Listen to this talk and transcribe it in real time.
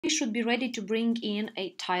should be ready to bring in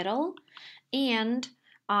a title and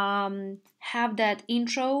have that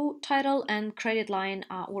intro title and credit line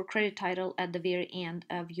or credit title at the very end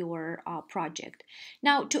of your project.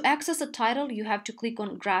 Now, to access a title, you have to click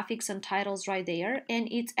on graphics and titles right there, and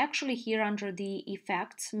it's actually here under the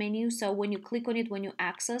effects menu. So when you click on it, when you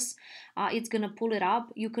access, it's gonna pull it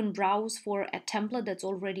up. You can browse for a template that's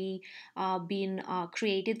already been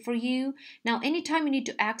created for you. Now, anytime you need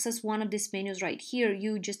to access one of these menus right here,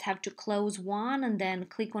 you just have to close one and then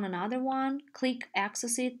click on another one, click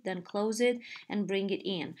access it, then close it and bring it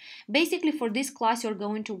in. Basically, for this class, you're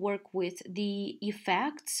going to work with the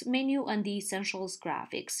effects menu and the essentials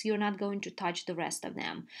graphics. You're not going to touch the rest of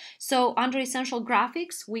them. So under essential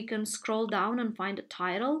graphics, we can scroll down and find a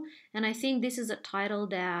title. And I think this is a title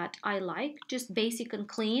that I like, just basic and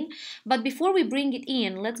clean. But before we bring it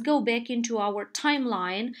in, let's go back into our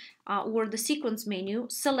timeline or the sequence menu,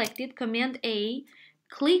 select it, Command A,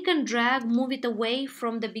 click and drag, move it away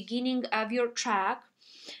from the beginning of your track,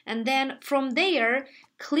 and then from there,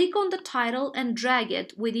 click on the title and drag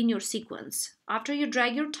it within your sequence. After you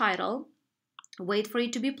drag your title, wait for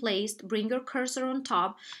it to be placed, bring your cursor on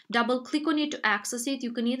top, double click on it to access it.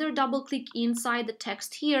 You can either double click inside the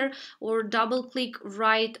text here or double click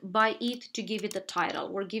right by it to give it the title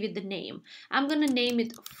or give it the name. I'm gonna name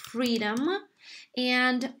it Freedom,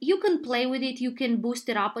 and you can play with it. You can boost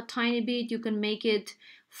it up a tiny bit. You can make it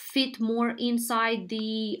fit more inside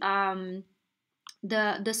the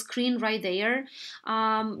screen right there.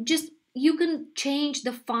 Just you can change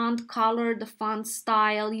the font color, the font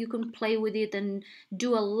style. You can play with it and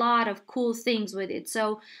do a lot of cool things with it.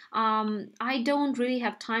 So I don't really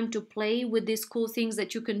have time to play with these cool things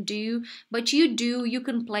that you can do, but you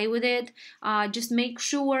can play with it. Just make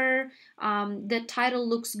sure the title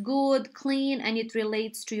looks good, clean, and it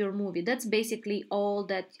relates to your movie. That's basically all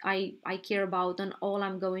that I care about and all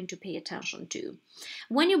I'm going to pay attention to.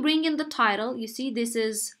 When you bring in the title, you see this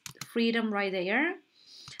is Freedom right there.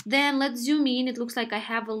 Then let's zoom in. It looks like I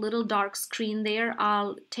have a little dark screen there.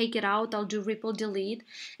 I'll take it out. I'll do ripple delete.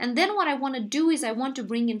 And then what I want to do is I want to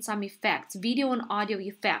bring in some effects, video and audio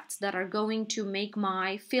effects that are going to make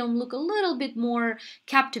my film look a little bit more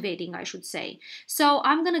captivating, I should say. So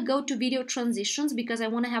I'm going to go to video transitions because I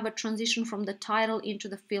want to have a transition from the title into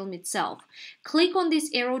the film itself. Click on this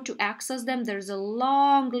arrow to access them. There's a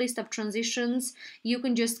long list of transitions. You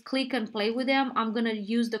can just click and play with them. I'm going to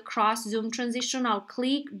use the cross zoom transition. I'll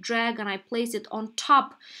click, drag, and I place it on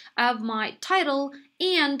top of my title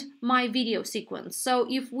and my video sequence. So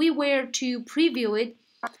if we were to preview it,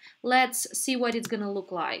 let's see what it's gonna look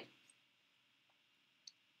like.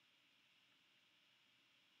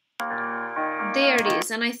 There it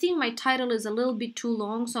is, and I think my title is a little bit too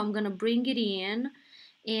long, so I'm gonna bring it in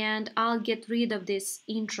and I'll get rid of this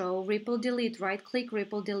intro, ripple delete, right click,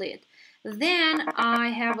 ripple delete. Then I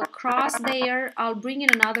have a cross there. I'll bring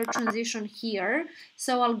in another transition here.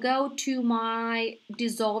 So I'll go to my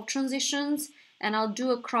dissolve transitions and I'll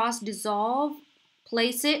do a cross dissolve,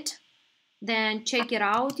 place it, then check it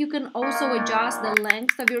out. You can also adjust the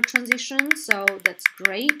length of your transition, so that's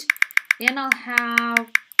great. And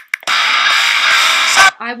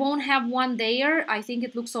I won't have one there. I think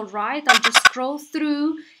it looks all right. I'll just scroll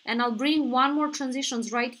through and I'll bring one more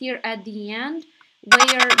transitions right here at the end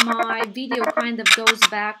where my video kind of goes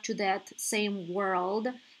back to that same world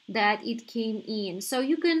that it came in. So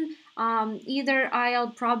you can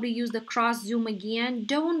I'll probably use the cross zoom again.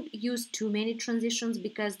 Don't use too many transitions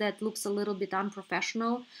because that looks a little bit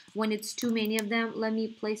unprofessional when it's too many of them. Let me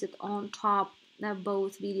place it on top of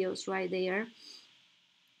both videos right there.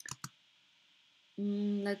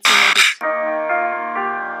 Let's see what it's...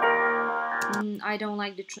 I don't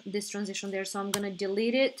like this transition there, so I'm gonna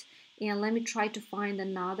delete it and let me try to find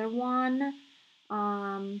another one.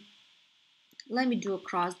 Let me do a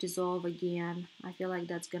cross dissolve again. I feel like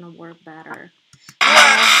that's gonna work better.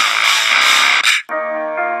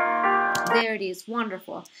 There it is,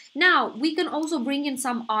 wonderful. Now we can also bring in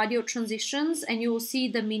some audio transitions and you will see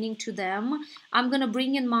the meaning to them. I'm gonna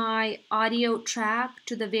bring in my audio track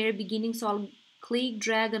to the very beginning, so I'll click,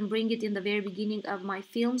 drag, and bring it in the very beginning of my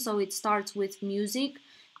film, so it starts with music.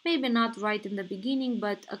 Maybe not right in the beginning,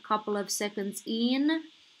 but a couple of seconds in,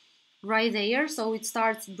 right there. So it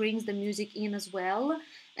brings the music in as well.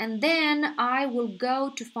 And then I will go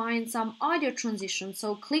to find some audio transitions.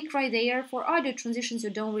 So click right there. For audio transitions, you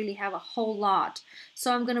don't really have a whole lot.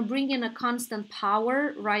 So I'm gonna bring in a constant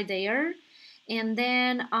power right there. And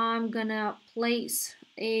then I'm gonna place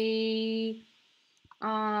a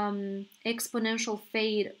exponential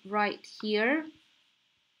fade right here.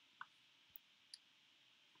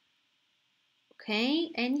 Okay,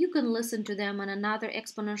 and you can listen to them on another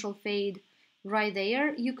exponential fade right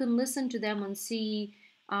there. You can listen to them and see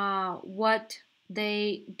what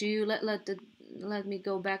they do. Let me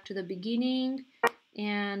go back to the beginning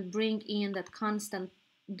and bring in that constant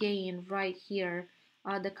gain right here,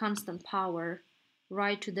 the constant power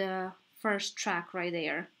right to the first track right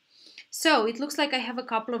there. So it looks like I have a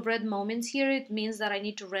couple of red moments here. It means that I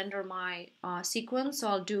need to render my sequence. So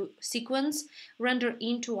I'll do sequence, render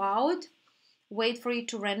in to out, wait for it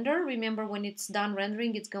to render. Remember, when it's done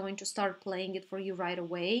rendering, it's going to start playing it for you right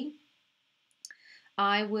away.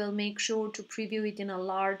 I will make sure to preview it in a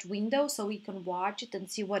large window so we can watch it and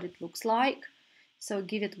see what it looks like. So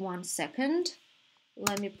give it 1 second.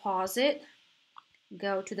 Let me pause it.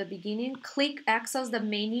 Go to the beginning, click access the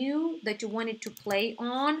menu that you want it to play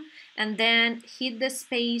on, and then hit the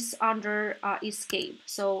space under escape.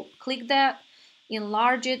 So click that,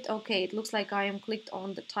 enlarge it. Okay, it looks like I am clicked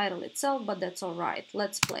on the title itself, but that's all right.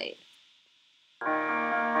 Let's play it.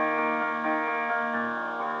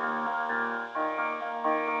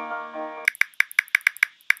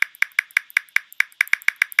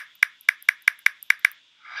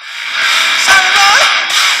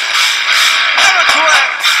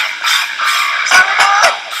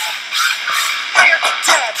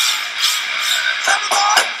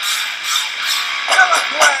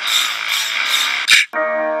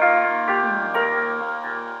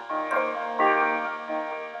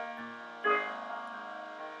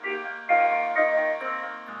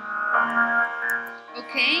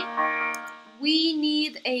 Okay, we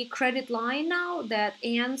need a credit line now that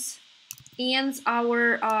ends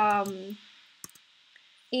our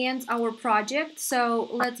project. So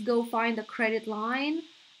let's go find a credit line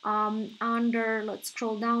let's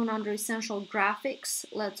scroll down under essential graphics.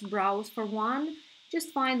 Let's browse for one.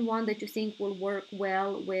 Just find one that you think will work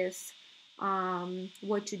well with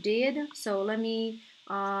what you did. So let me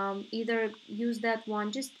either use that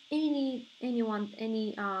one, just any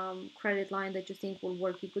credit line that you think will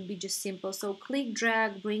work. It could be just simple. So click,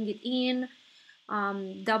 drag, bring it in,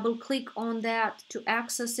 double click on that to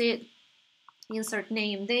access it, insert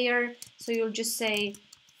name there. So you'll just say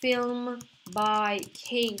film by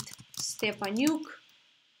Kate Stepanuk,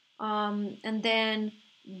 and then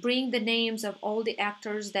bring the names of all the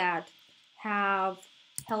actors that have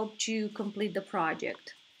helped you complete the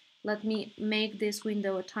project. Let me make this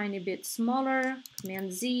window a tiny bit smaller.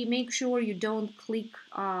 Command Z. Make sure you don't click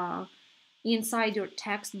inside your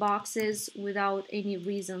text boxes without any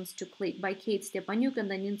reasons to click. By Kate Stepanuk,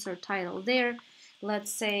 and then insert title there.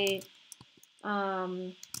 Let's say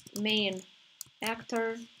main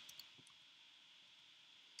actor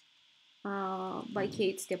by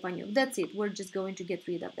Kate Stepanuk. That's it. We're just going to get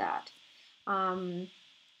rid of that.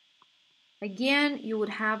 Again, you would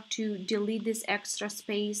have to delete this extra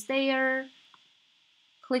space there.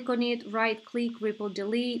 Click on it, right click, ripple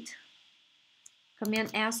delete. Command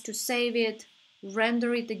S to save it,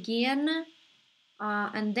 render it again,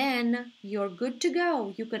 and then you're good to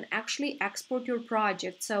go. You can actually export your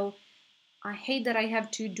project. So I hate that I have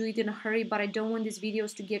to do it in a hurry, but I don't want these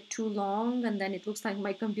videos to get too long, and then it looks like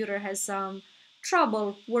my computer has some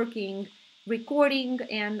trouble recording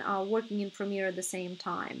and working in Premiere at the same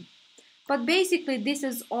time. But basically, this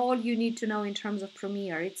is all you need to know in terms of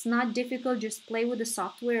Premiere. It's not difficult, just play with the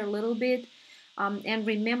software a little bit, and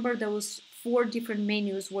remember those 4 different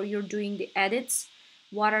menus where you're doing the edits.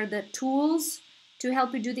 What are the tools to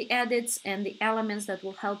help you do the edits, and the elements that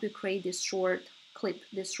will help you create this short clip,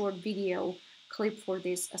 this short video clip for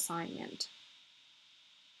this assignment.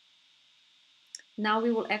 Now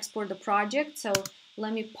we will export the project. So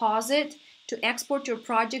let me pause it. To export your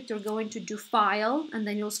project, you're going to do File, and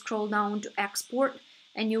then you'll scroll down to Export,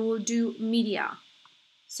 and you will do Media.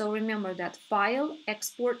 So remember that File,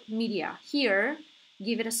 Export, Media. Here,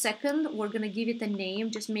 give it a second. We're going to give it a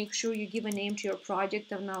name. Just make sure you give a name to your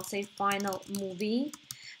project, and I'll say Final Movie.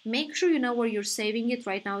 Make sure you know where you're saving it.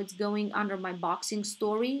 Right now it's going under my boxing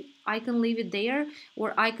story. I can leave it there,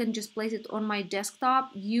 or I can just place it on my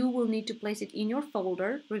desktop. You will need to place it in your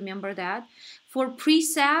folder. Remember that. For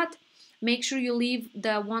preset, make sure you leave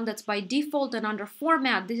the one that's by default, and under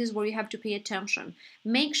format, this is where you have to pay attention.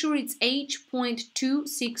 Make sure it's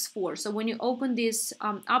H.264. So when you open these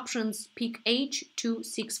options, pick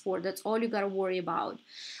H.264. That's all you gotta worry about.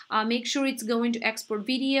 Make sure it's going to export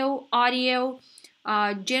video, audio,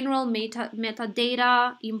 general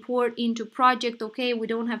metadata, import into project. Okay, we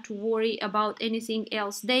don't have to worry about anything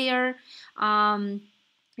else there.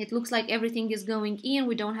 It looks like everything is going in.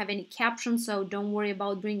 We don't have any captions, so don't worry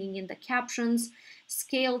about bringing in the captions.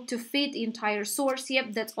 Scale to fit entire source.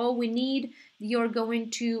 Yep, that's all we need. You're going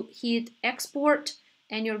to hit export,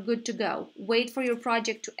 and you're good to go. Wait for your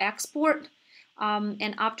project to export,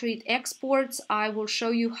 and after it exports, I will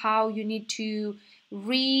show you how you need to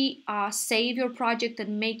save your project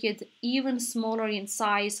and make it even smaller in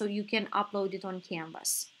size so you can upload it on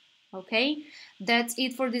Canvas. Okay, that's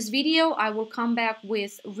it for this video. I will come back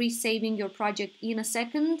with resaving your project in a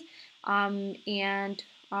second, and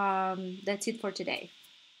that's it for today.